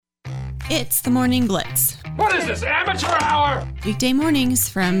It's the Morning Blitz. What is this, amateur hour? Weekday mornings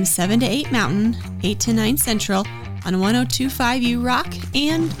from 7 to 8 Mountain, 8 to 9 Central on 102.5 U Rock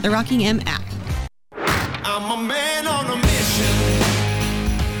and the Rocking M app. I'm a man on a mission.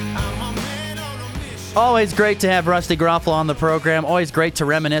 Always great to have Rusty Groffalo on the program. Always great to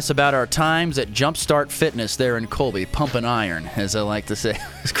reminisce about our times at Jumpstart Fitness there in Colby. Pumping iron, as I like to say.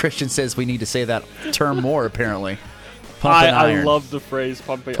 As Christian says, we need to say that term more, apparently. I love the phrase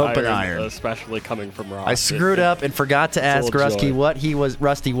pumping iron, especially coming from Ross. I screwed up and forgot to ask Rusty what he was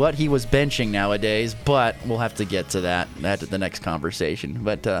benching nowadays, but we'll have to get to that at the next conversation.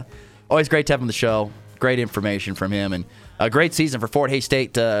 But always great to have him on the show. Great information from him, and a great season for Fort Hays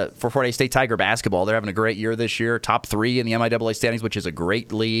State Tiger basketball. They're having a great year this year, top 3 in the MIAA standings, which is a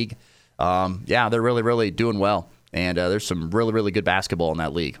great league. They're really, really doing well. And there's some really, really good basketball in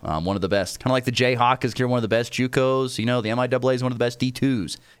that league. One of the best. Kind of like the Jayhawk is here, one of the best JUCOs. You know, the MIAA is one of the best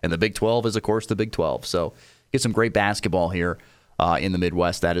D2s. And the Big 12 is, of course, the Big 12. So get some great basketball here in the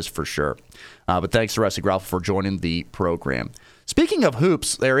Midwest, that is for sure. But thanks to Rusty Groffalo for joining the program. Speaking of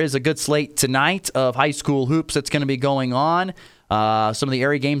hoops, there is a good slate tonight of high school hoops that's going to be going on. Some of the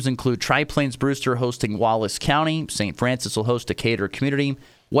area games include Tri-Plains Brewster hosting Wallace County. St. Francis will host Decatur Community.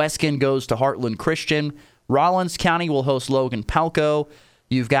 Weskin goes to Heartland Christian. Rollins County will host Logan Palco.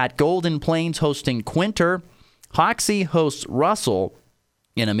 You've got Golden Plains hosting Quinter. Hoxie hosts Russell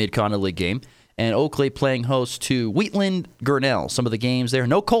in a Mid-Continent League game. And Oakley playing host to Wheatland Grinnell. Some of the games there.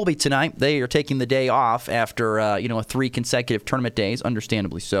 No Colby tonight. They are taking the day off after 3 consecutive tournament days,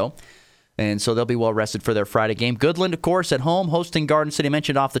 understandably so. And so they'll be well rested for their Friday game. Goodland, of course, at home hosting Garden City. I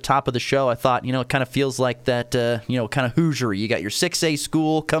mentioned off the top of the show. I thought, it kind of feels like that, kind of Hoosiery. You got your 6A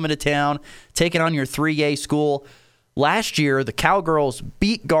school coming to town, taking on your 3A school. Last year, the Cowgirls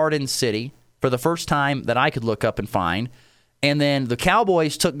beat Garden City for the first time that I could look up and find. And then the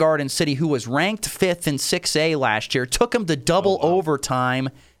Cowboys took Garden City, who was ranked 5th in 6A last year, took them to double overtime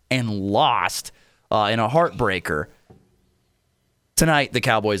and lost in a heartbreaker. Tonight, the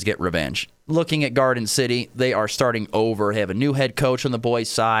Cowboys get revenge. Looking at Garden City, they are starting over. They have a new head coach on the boys'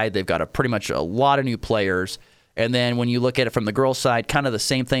 side. They've got pretty much a lot of new players. And then when you look at it from the girls' side, kind of the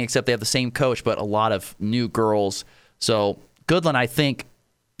same thing, except they have the same coach, but a lot of new girls. So Goodland, I think,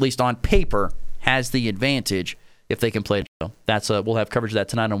 at least on paper, has the advantage if they can play. That's we'll have coverage of that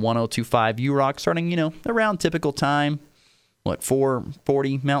tonight on 102.5 U-Rock, starting, around typical time.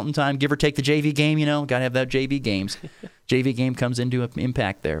 4:40 Mountain Time, give or take the JV game, got to have that JV games. JV game comes into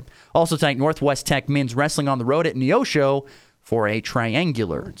impact there. Also tonight, Northwest Tech men's wrestling on the road at Neosho for a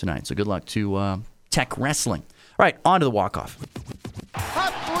triangular tonight. So good luck to Tech wrestling. All right, on to the walk-off. A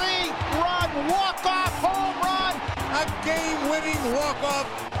 3-run walk-off home run. A game-winning walk-off.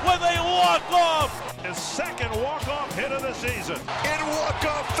 With a walk-off! His second walk-off hit of the season. In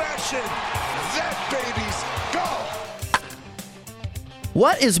walk-off fashion. That baby's go.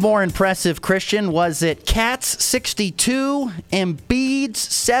 What is more impressive, Christian? Was it Cat's 62, Embiid's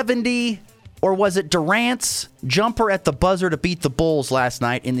 70, or was it Durant's jumper at the buzzer to beat the Bulls last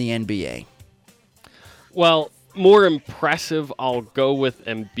night in the NBA? Well, more impressive, I'll go with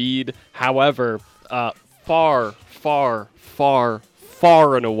Embiid. However, far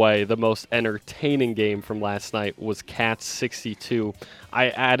and away, the most entertaining game from last night was Cat's 62. I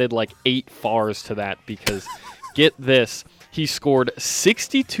added like 8 fars to that because, get this, he scored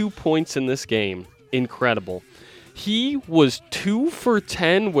 62 points in this game. Incredible. He was 2 for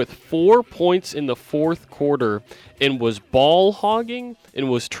 10 with 4 points in the fourth quarter and was ball hogging and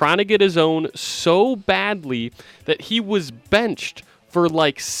was trying to get his own so badly that he was benched for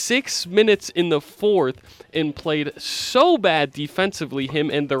like 6 minutes in the fourth and played so bad defensively, him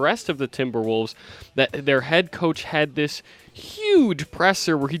and the rest of the Timberwolves, that their head coach had this huge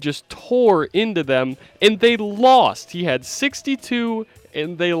presser where he just tore into them, and they lost. He had 62,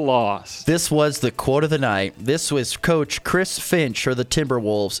 and they lost. This was the quote of the night. This was Coach Chris Finch for the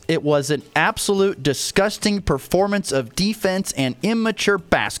Timberwolves. It was an absolute disgusting performance of defense and immature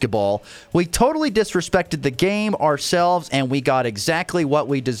basketball. We totally disrespected the game, ourselves, and we got exactly what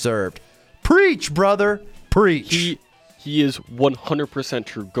we deserved. Preach, brother. Preach. He is 100%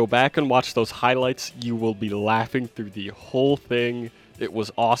 true. Go back and watch those highlights. You will be laughing through the whole thing. It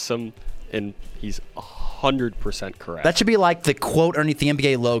was awesome, and he's 100% correct. That should be like the quote underneath the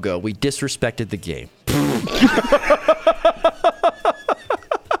NBA logo. We disrespected the game.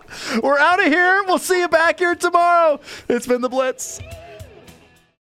 We're out of here. We'll see you back here tomorrow. It's been The Blitz.